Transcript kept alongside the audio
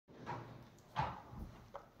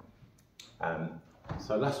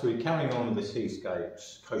So last week, carrying on with the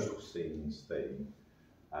seascapes, coastal scenes theme,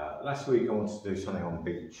 last week I wanted to do something on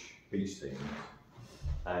beach scenes,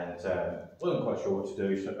 and wasn't quite sure what to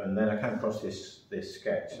do. So, and then I came across this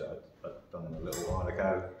sketch that I'd done a little while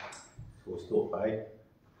ago towards Thorpe Bay.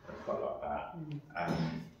 I quite like that.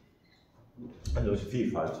 And there was a few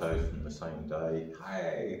photos from the same day.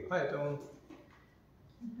 Hey, how you doing?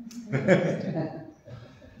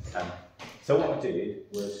 So what I did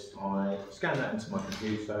was I scanned that into my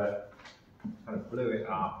computer, kind of blew it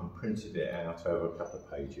up and printed it out over a couple of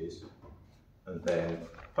pages, and then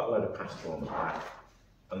put a load of pastel on the back,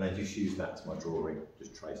 and then just used that as my drawing,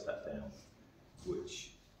 just trace that down,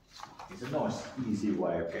 which is a nice, easy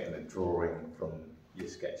way of getting a drawing from your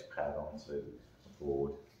sketch pad onto a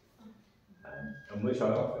board, and which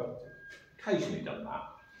I've occasionally done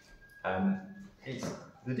that.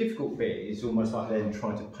 The difficult bit is almost like then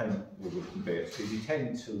trying to paint with wooden bits, because you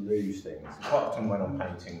tend to lose things. Quite often when I'm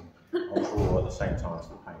painting, I'll draw at the same time as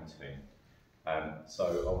the painting. So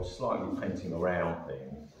I was slightly painting around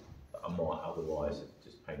things that I might otherwise have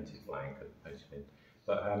just painted blank and painted in.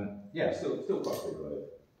 But yeah, still quite a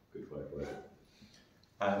good word for it.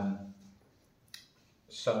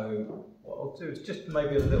 So what I'll do is just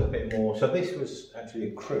maybe a little bit more. So this was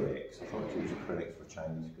actually acrylics. I tried to use acrylics for a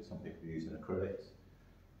change because some people are using acrylics.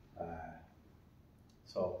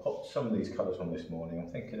 So I'll pop some of these colours on this morning.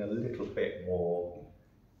 I'm thinking a little bit more,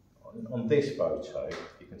 on this photo,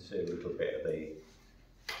 you can see a little bit of the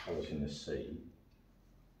colours in the sea.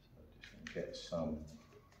 So just going to get some,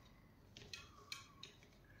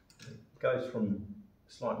 it goes from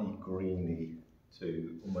slightly greeny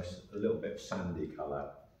to almost a little bit of sandy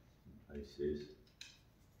colour in places.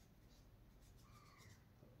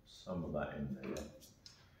 Some of that in there.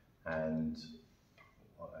 And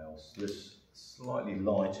what else? There's slightly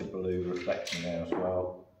lighter blue reflecting there as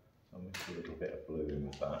well. So I'll mix a little bit of blue in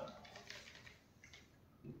with that.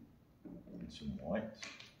 And some white.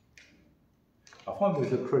 I find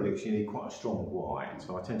with acrylics you need quite a strong white,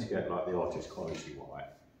 so I tend to get like the artist quality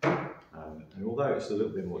white. And although it's a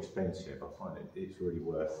little bit more expensive, I find it's really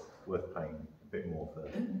worth paying a bit more for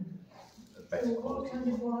a better quality. What kind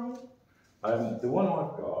of white? The one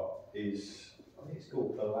I've got is, I think it's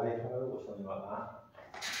called Vallejo or something like that.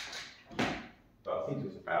 But I think it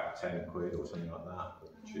was about 10 quid or something like that,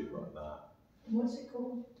 cheap like that. What's it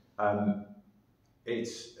called?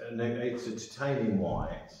 It's a titanium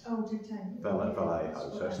white. Oh, titanium.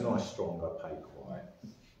 Vallejo, so it's a nice, strong, opaque white.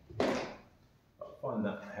 But I find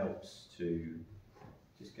that helps to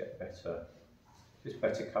just get better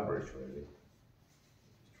coverage really.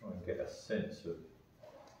 Just try and get a sense of,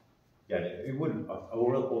 yeah, it wouldn't,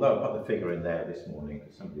 although I put the figure in there this morning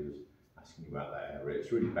because somebody was asking me about that area,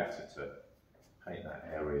 it's really better to paint that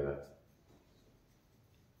area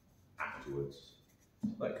afterwards. So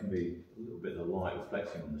that can be a little bit of the light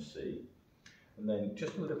reflecting on the sea, and then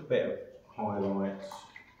just a little bit of highlights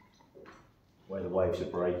where the waves are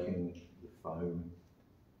breaking, the foam,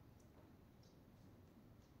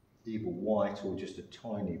 either white or just a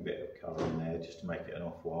tiny bit of colour in there just to make it an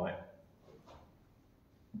off-white.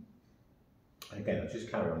 Again, I'll just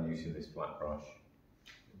carry on using this flat brush.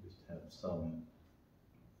 Just have some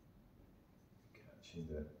catching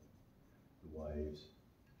the waves.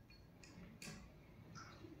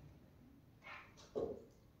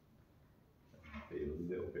 Be a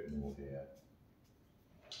little bit more here.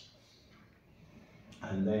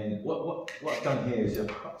 And then what I've done here is I've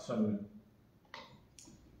cut some,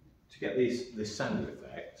 to get this sandy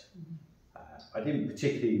effect. I didn't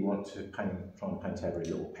particularly want to try and paint every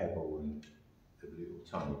little pebble and a little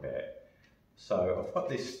tiny bit. So I've got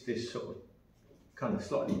this sort of kind of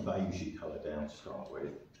slightly beigey colour down to start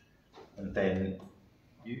with, and then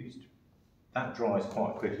that dries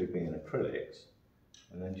quite quickly being acrylics,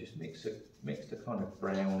 and then just mixed a kind of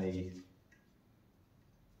browny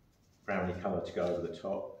colour to go over the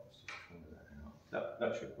top. Let's just try that out.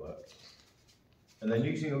 That should work. And then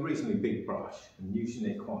using a reasonably big brush and using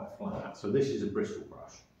it quite flat. So this is a Bristol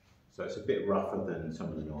brush, so it's a bit rougher than some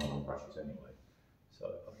of the nylon brushes anyway. So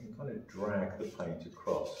I can kind of drag the paint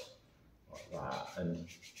across like that, and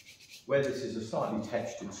where this is a slightly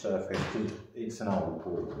textured surface, because it's an old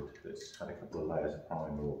board that's had a couple of layers of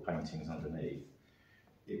primer or paintings underneath,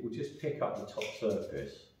 it will just pick up the top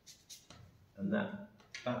surface, and that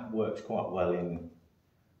works quite well in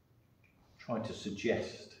trying to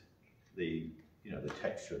suggest the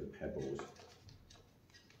texture of the pebbles.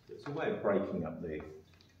 It's a way of breaking up the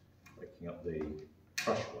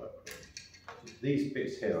brushwork. These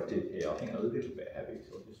bits here I did here, I think are a little bit heavy,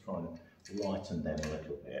 so I'll just try and lighten them a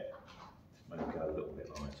little bit, to make it go a little bit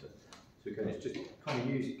lighter. So again, it's just kind of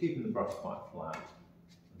keeping the brush quite flat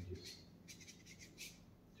and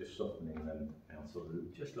just softening them out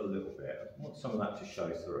just a little bit. I want some of that to show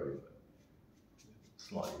through, but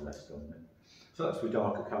slightly less on it. So that's with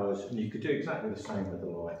darker colours, and you could do exactly the same with the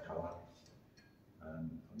light colour. I'll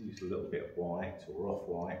use a little bit of white or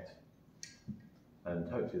off-white, and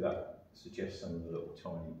hopefully that suggests some of the little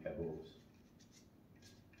tiny pebbles.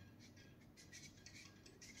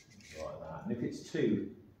 Like that. And if it's too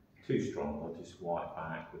strong, I'll just wipe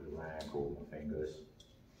back with a rag or my fingers.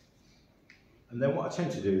 And then what I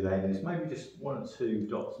tend to do then is maybe just 1 or 2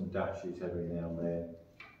 dots and dashes every now and then,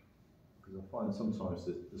 because I find sometimes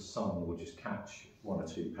the sun will just catch 1 or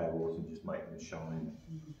 2 pebbles and just make them shine.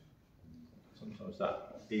 Sometimes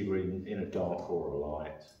that, either in a dark or a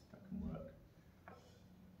light, that can work.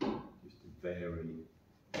 Just to vary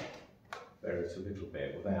it a little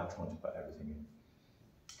bit without trying to put everything in.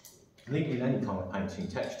 I think in any kind of painting,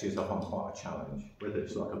 textures I find quite a challenge, whether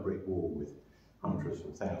it's like a brick wall with hundreds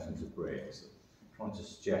or thousands of bricks, trying to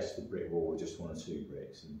suggest the brick wall with just 1 or 2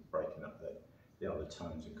 bricks and breaking up the other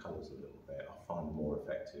tones and colours a little bit, I find more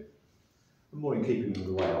effective. And more in keeping with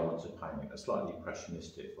the way I want to paint it, a slightly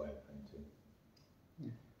impressionistic way of painting.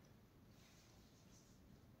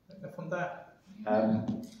 Enough on that.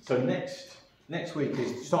 So next week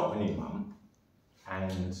is Start with a New Month,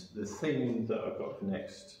 and the theme that I've got for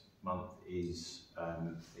next month is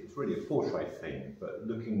it's really a portrait theme, but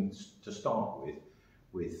looking to start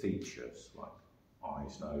with features like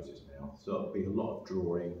eyes, noses, mouth. So it'll be a lot of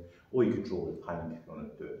drawing, or you could draw with paint if you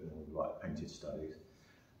want to do it more like painted studies.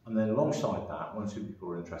 And then alongside that, 1 or 2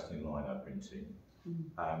 people are interested in lino printing,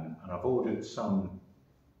 and I've ordered some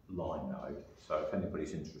lino. So if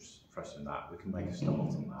anybody's interested in that, we can make a start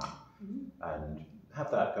on that and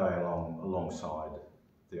have that going alongside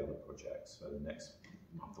the other projects for the next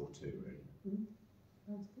month or 2, really.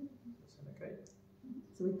 Sounds good. Is that okay?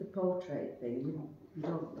 So with the portrait thing,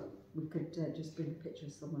 we could just bring a picture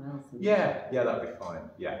of someone else. And Yeah, that'd be fine.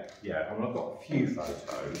 Yeah. I mean, I've got a few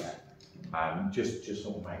photos, just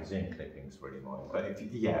sort of magazine clippings, really, mine. But if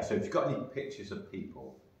you've got any pictures of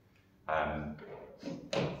people,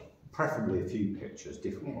 preferably a few pictures,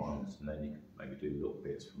 different ones, and then you can maybe do little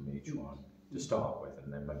bits from each one to start with,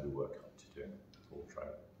 and then maybe work up to doing a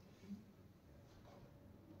portrait.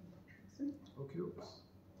 Okay.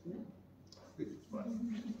 Yeah. Good. Right.